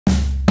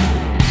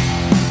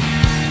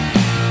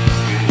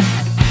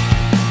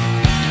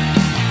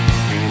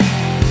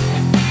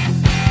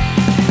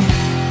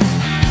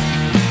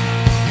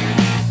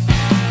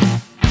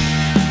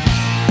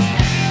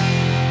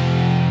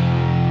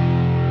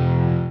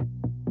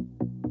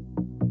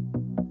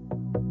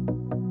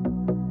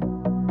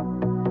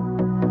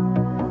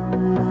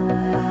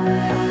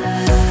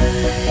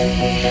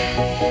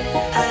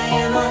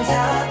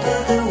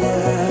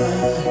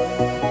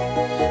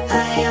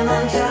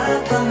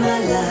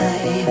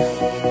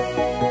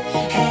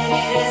And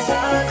it is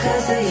all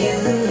 'cause of you.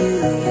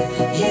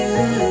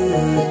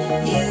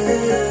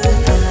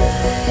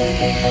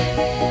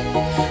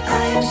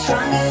 I am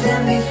stronger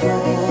than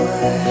before.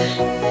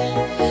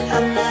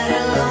 I'm not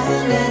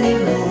alone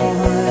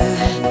anymore.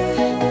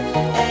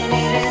 And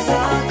it is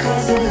all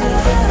 'cause of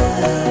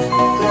love,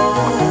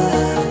 love,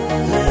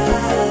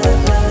 love,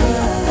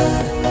 love,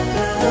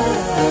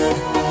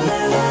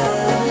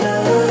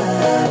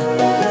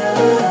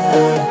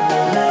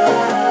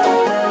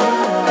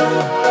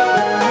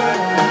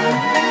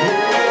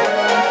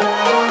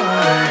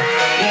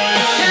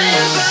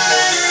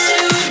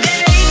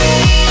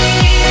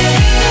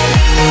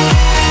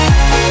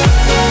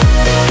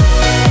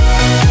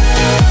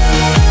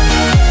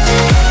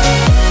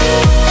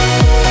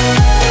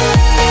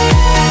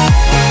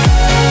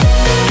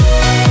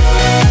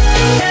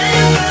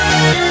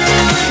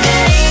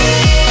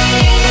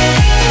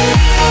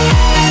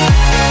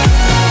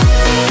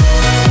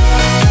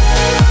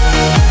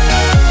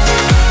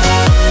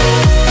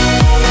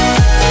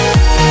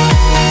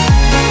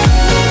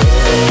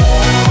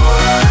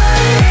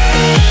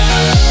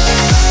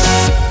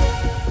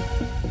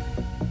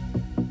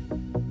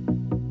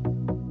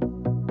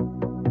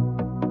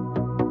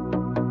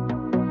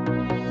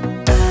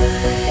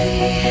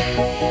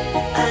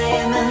 I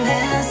am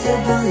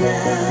invincible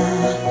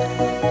now.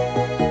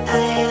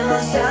 I am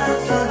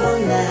unstoppable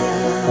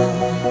now.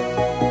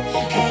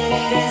 And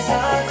it is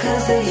all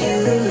 'cause of you.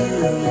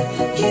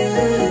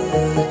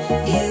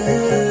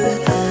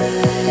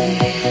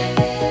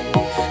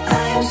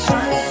 I am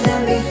stronger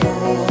than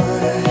before.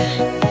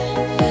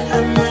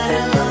 I'm not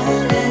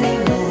alone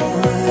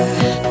anymore.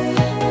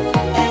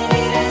 And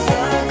it is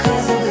all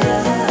 'cause of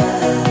love,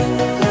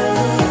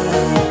 love,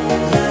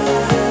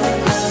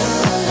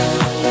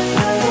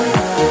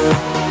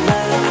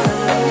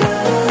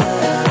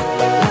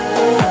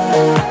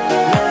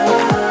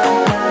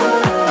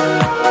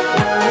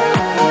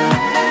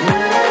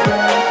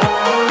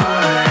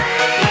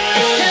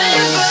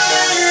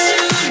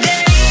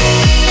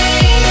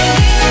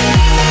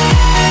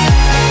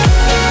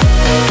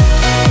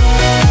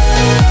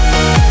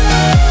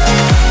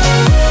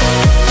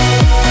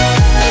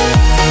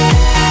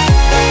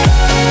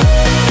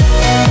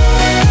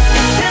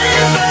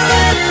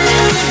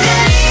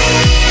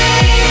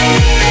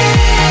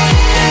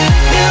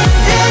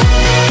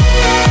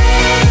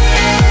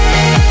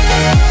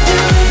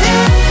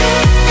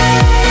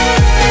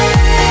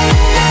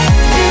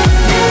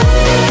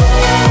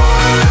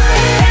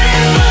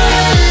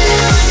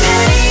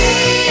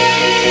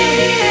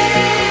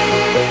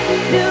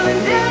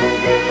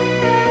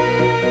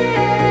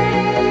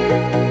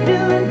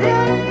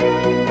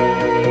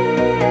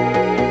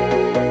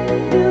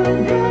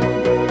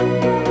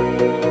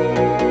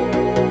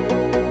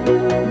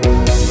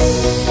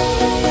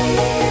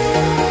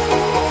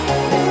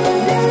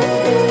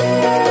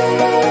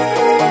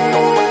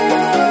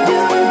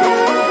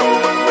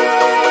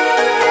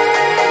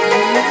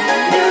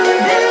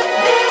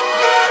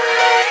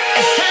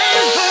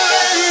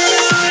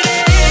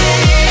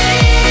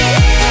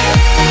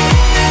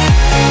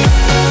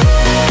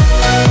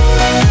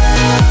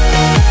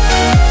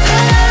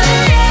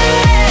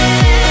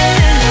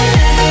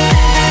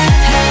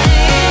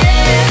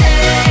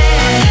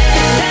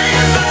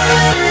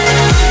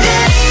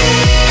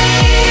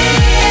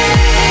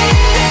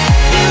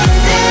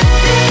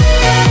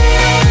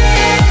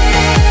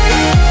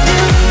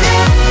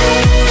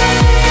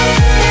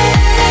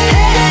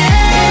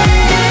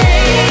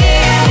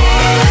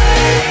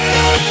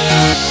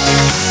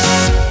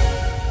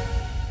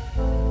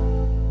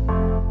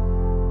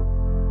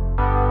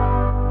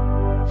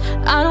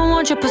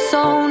 your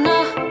persona.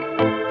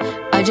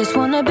 I just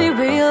wanna be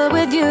real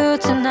with you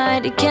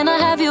tonight. Can I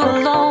have you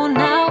alone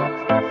now?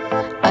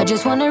 I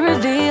just wanna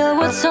reveal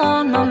what's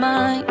on my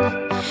mind.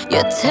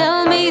 You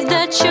tell me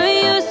that you're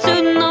used to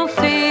no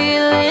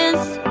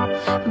feelings,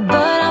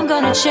 but I'm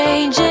gonna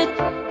change it.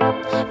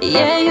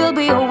 Yeah, you'll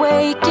be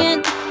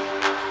awakened.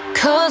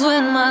 'Cause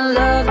when my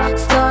love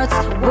starts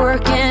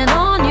working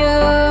on you,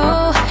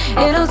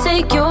 it'll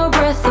take your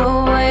breath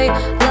away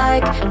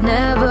like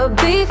never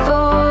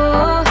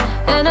before.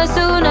 And as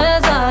soon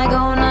as I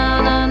go na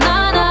na na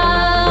na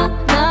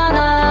na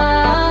na,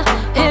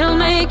 it'll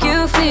make you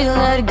feel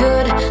that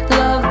good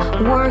love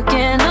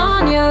working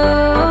on you,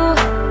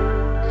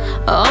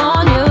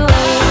 on you.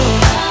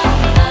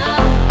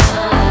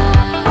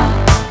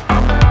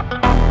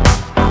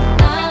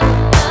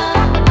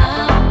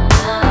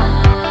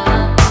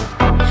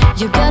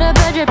 You got a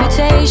bad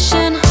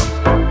reputation.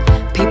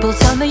 People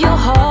tell me your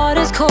heart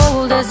is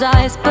cold as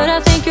ice, but I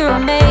think you're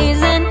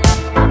amazing.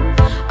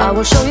 I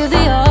will show you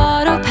the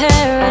art of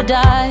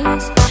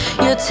paradise.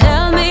 You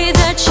tell me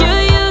that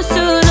you're used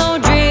to no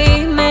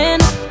dreaming,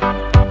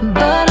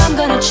 but I'm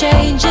gonna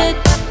change it.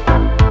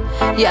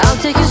 Yeah,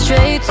 I'll take you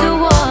straight to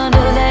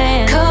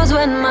Wonderland. 'Cause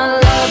when my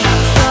love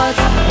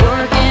starts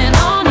working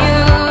on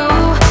you,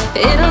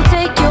 it'll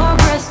take your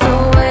breath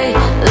away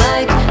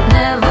like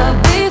never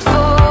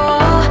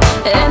before.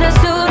 And as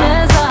soon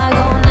as I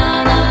go na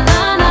na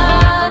na na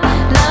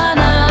na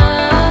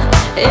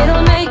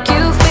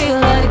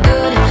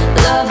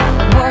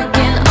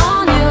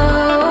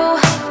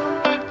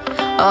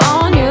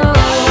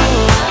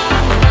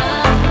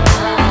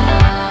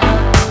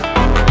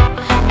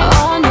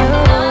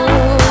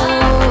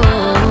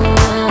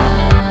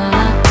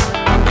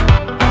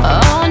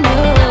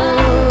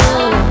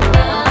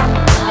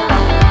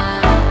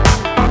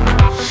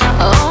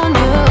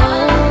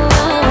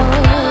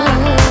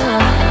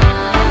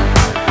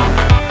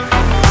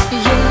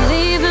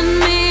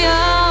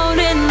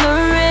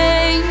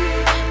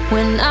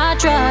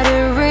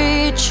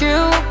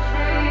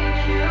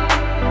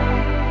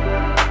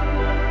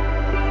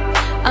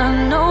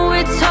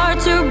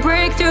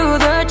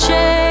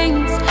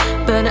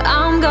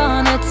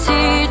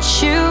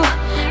you,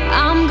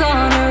 I'm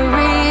gonna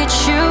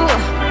reach you.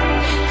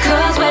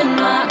 'Cause when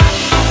my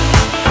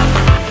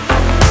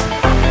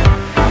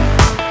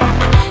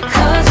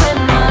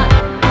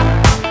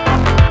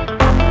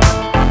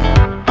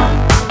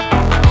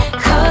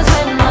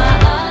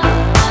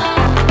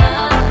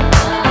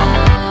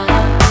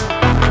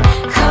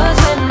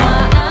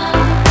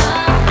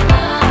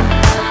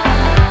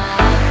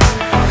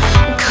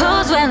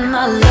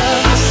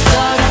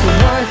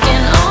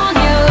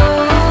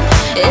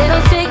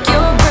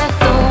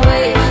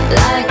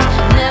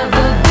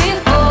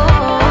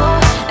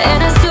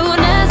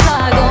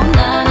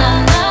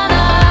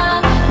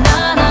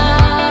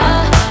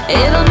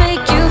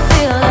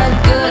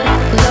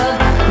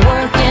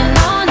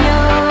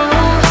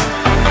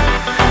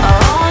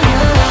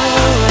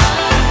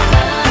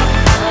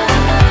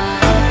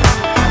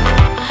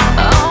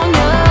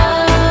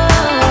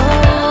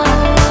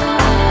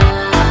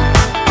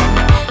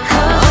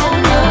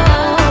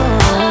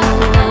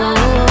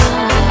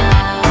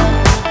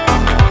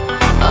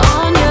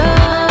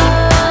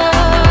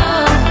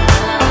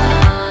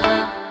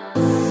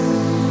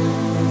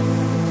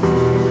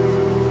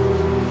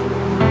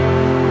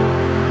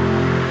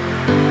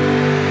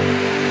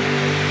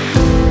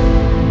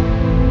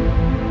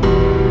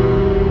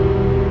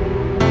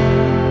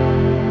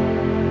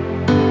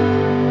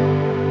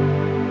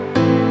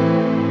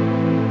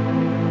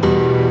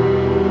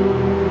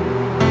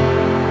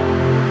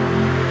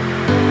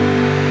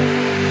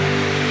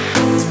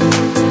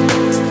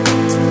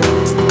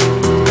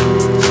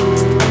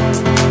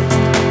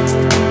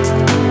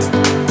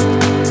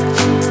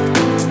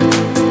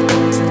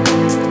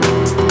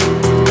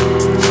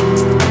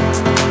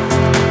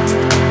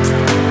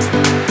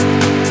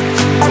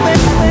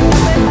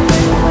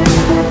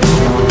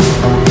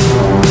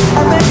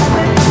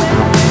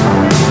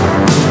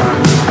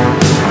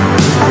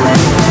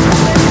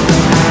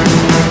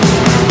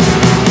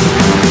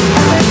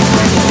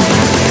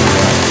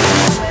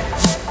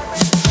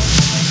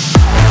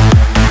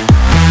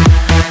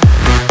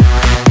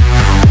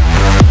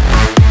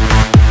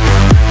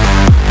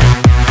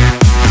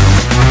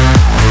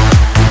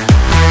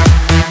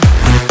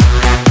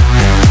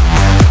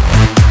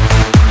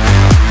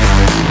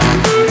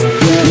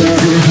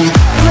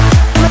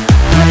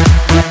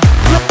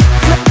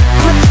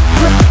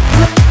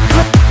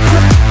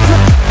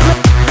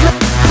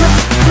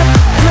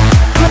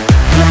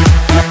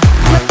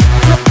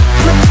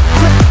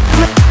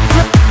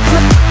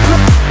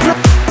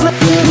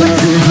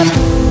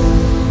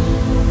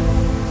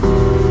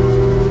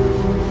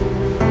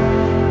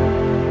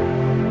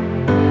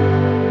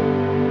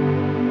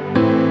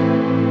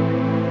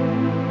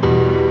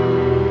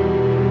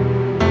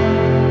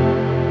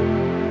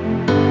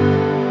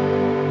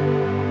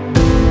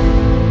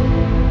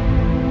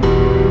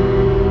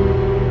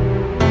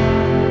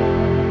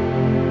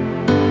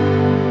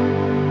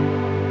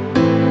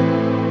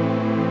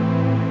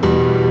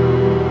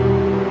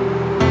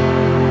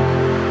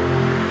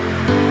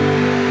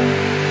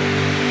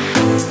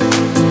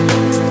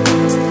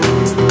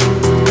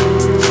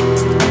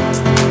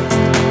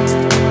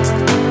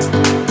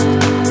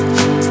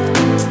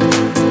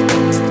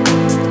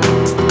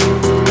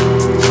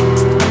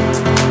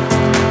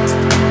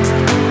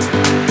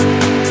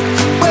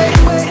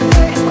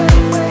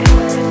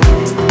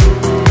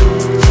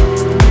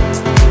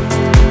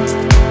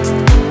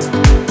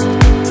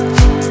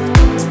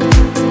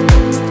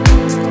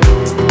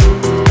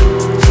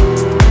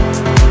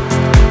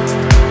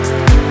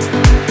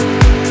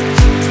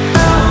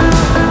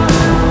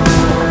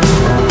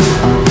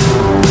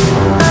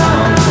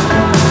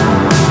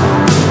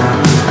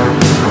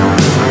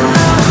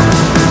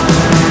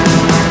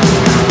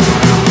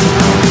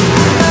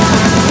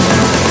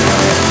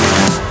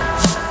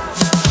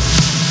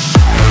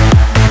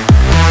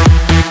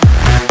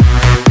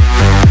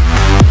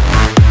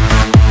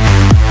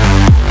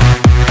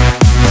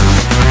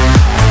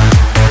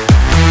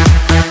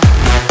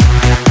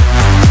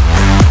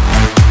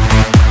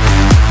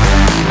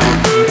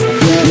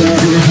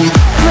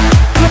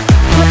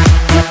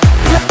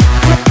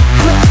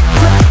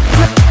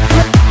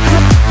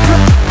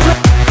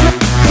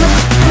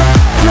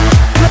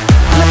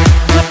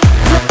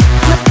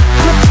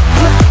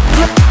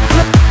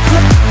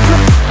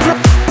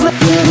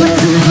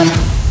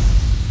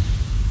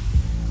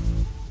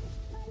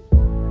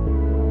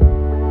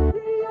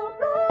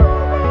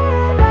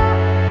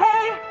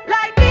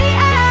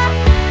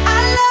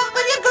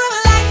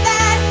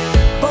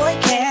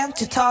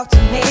talk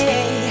to me.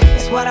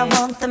 It's what I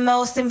want the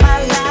most in my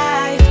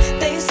life.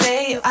 They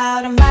say you're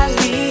out of my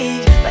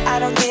league, but I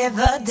don't give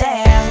a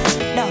damn.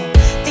 No,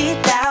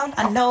 deep down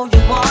I know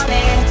you want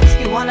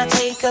it. You wanna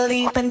take a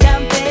leap and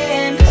jump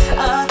in.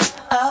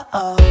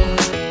 Oh,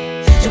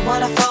 you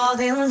wanna fall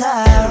in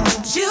love.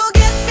 You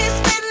get me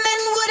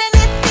spinning, wouldn't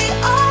it be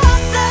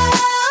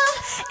awesome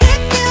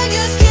if you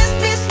just kiss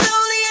me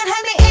slowly and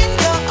had me in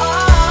your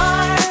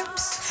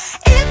arms?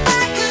 If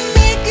I could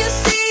make you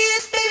see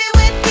it, baby,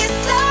 would be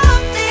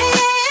something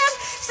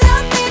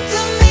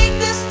to make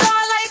the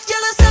starlight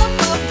jealous up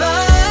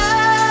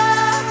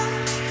above.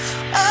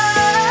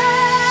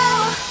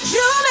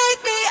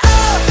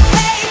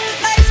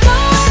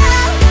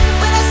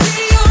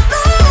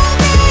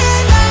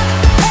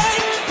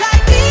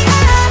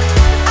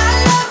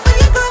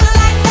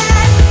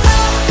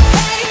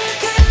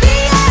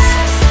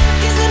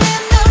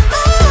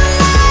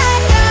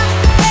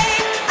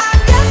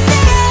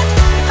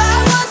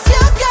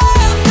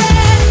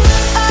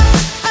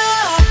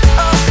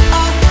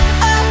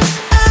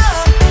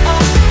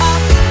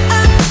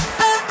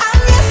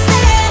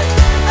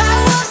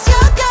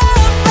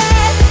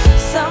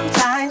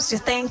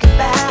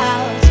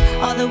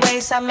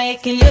 'cause I'm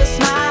making you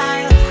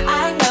smile.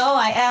 I know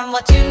I am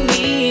what you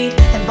need,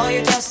 and boy,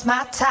 you're just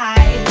my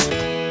type.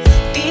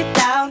 Deep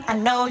down, I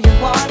know you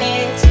want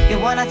it. You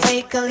wanna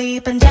take a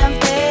leap and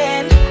jump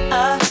in.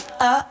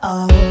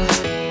 Oh,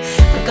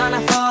 we're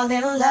gonna fall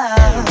in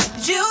love.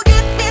 You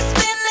get me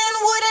spinning,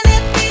 wouldn't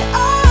it be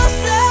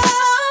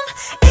awesome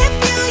if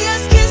you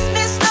just kiss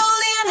me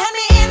slowly and had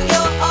me in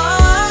your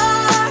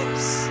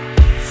arms?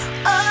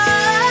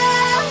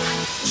 Oh,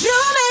 you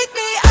make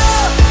me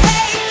up,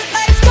 hey,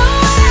 lights go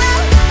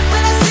out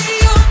when I see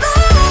you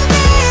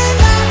moving.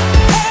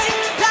 Hey,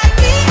 light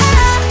me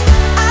up,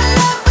 I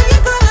love when you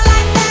go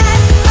like that.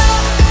 Oh,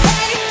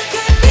 hey,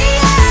 could be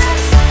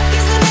us,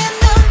 kissing in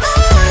the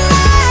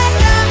moonlight.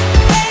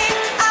 Hey,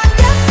 I'm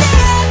just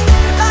saying,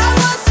 if I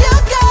was your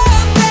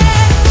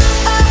girlfriend.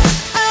 Oh,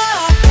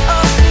 oh,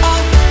 oh,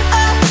 oh,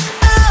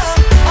 oh, oh,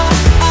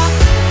 oh,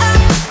 oh,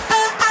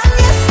 oh, I'm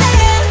just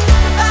saying,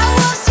 if I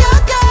was your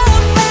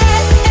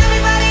girlfriend.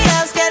 Everybody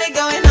else got it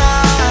going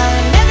on.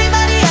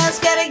 Everybody else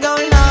got it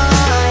going on.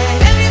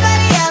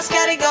 Everybody else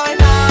got it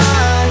going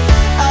on.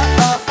 Oh,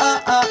 oh, oh,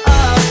 oh, oh,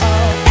 oh.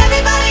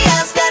 Everybody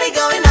else got it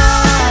going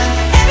on.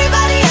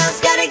 Everybody else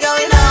got it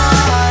going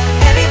on.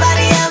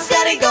 Everybody else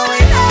got it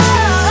going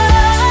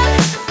on.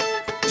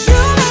 You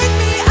make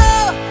me,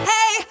 oh,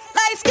 hey,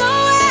 lights go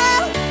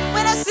out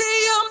when I see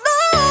you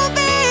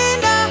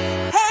moving.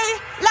 Hey,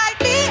 light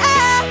me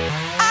up,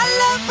 I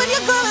love when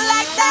you go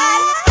like that.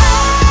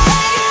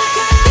 Hey,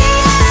 could be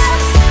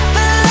us,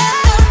 but let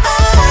them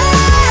know.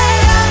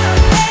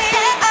 Hey,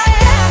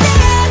 I'm just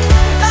saying,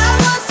 if I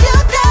was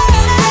your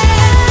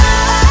girlfriend.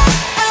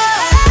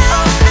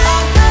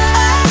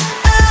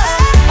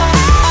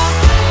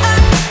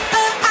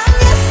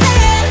 I'm just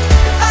saying,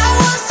 if I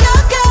was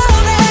your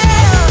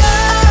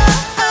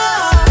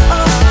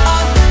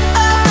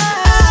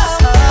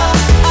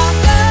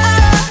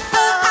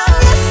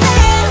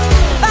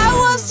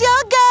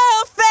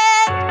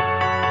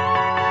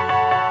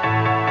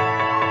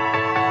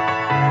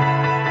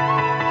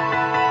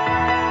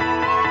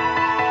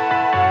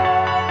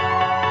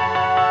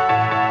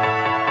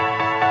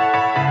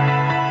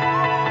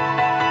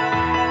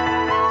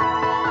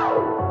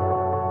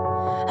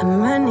I'm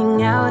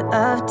running out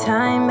of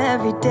time,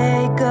 every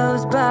day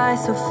goes by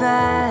so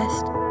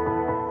fast.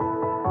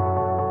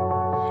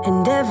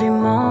 And every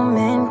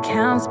moment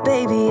counts,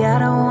 baby, I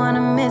don't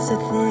wanna miss a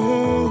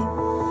thing.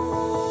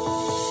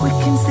 We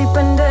can sleep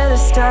under the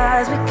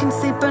stars, we can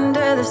sleep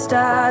under the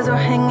stars, or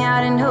hang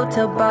out in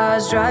hotel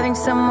bars, driving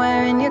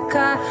somewhere in your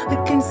car. We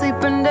can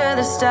sleep under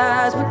the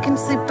stars, we can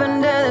sleep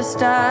under the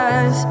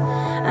stars,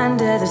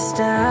 under the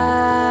stars.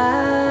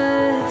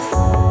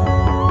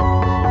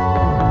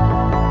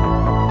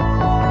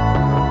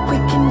 We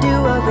can do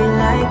what we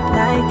like.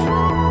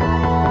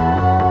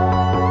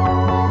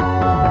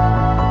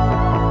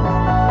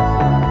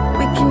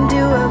 We can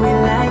do what we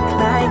like,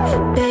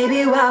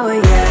 baby, while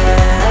we're young.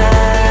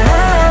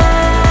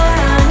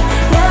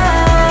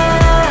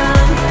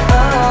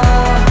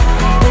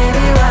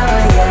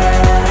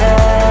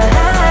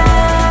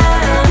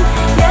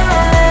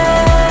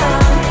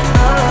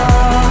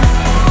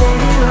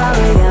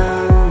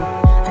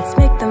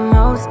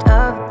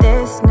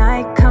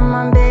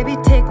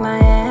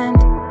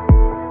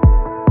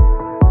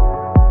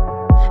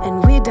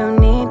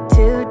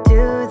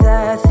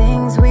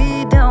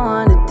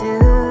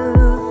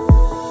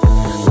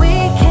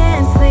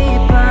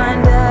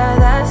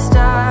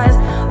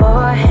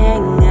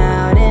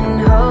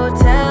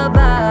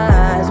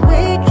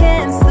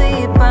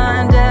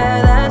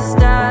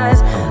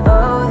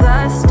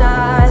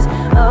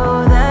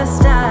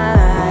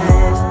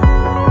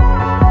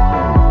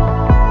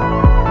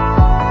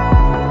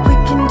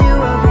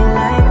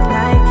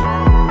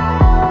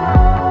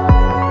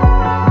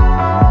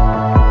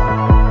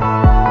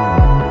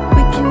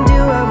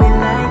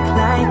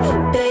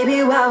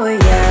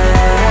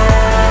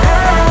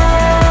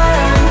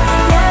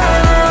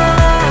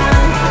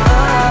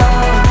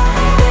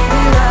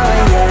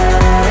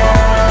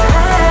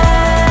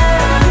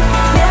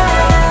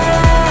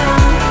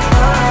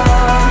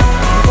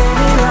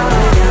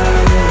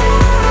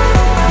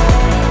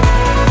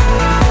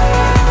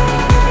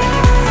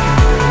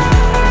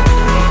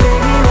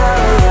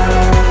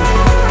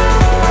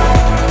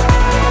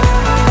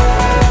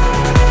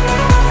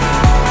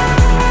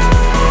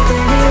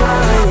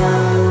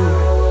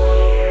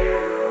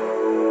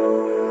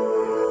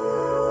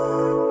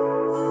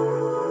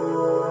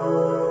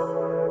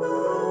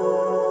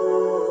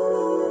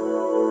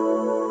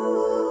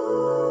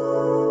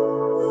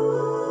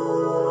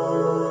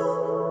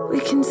 We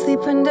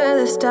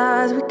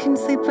can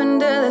sleep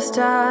under the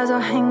stars, or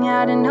hang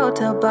out in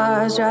hotel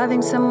bars,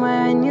 driving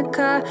somewhere in your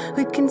car.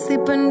 We can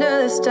sleep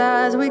under the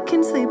stars, we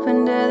can sleep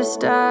under the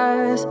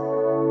stars,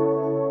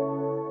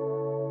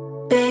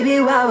 baby,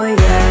 while we're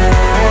young.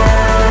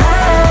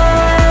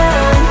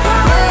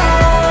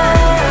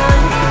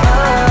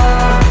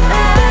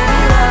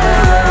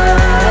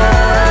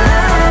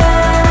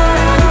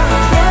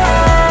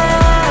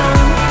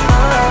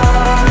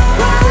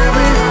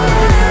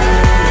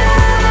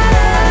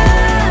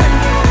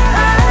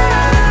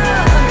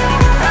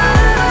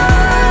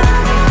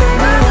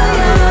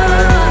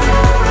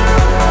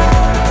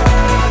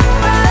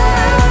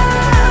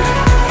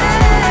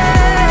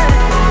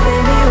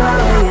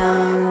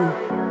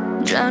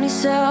 found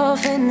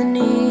yourself in the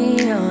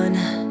neon.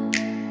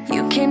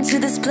 You came to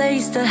this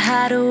place to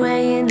hide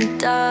away in the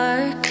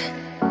dark.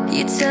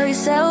 You tell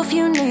yourself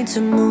you need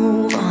to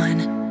move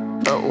on,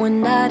 but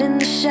one night in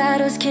the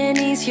shadows can't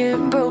ease your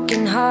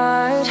broken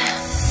heart.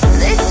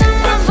 They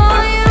turn the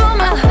volume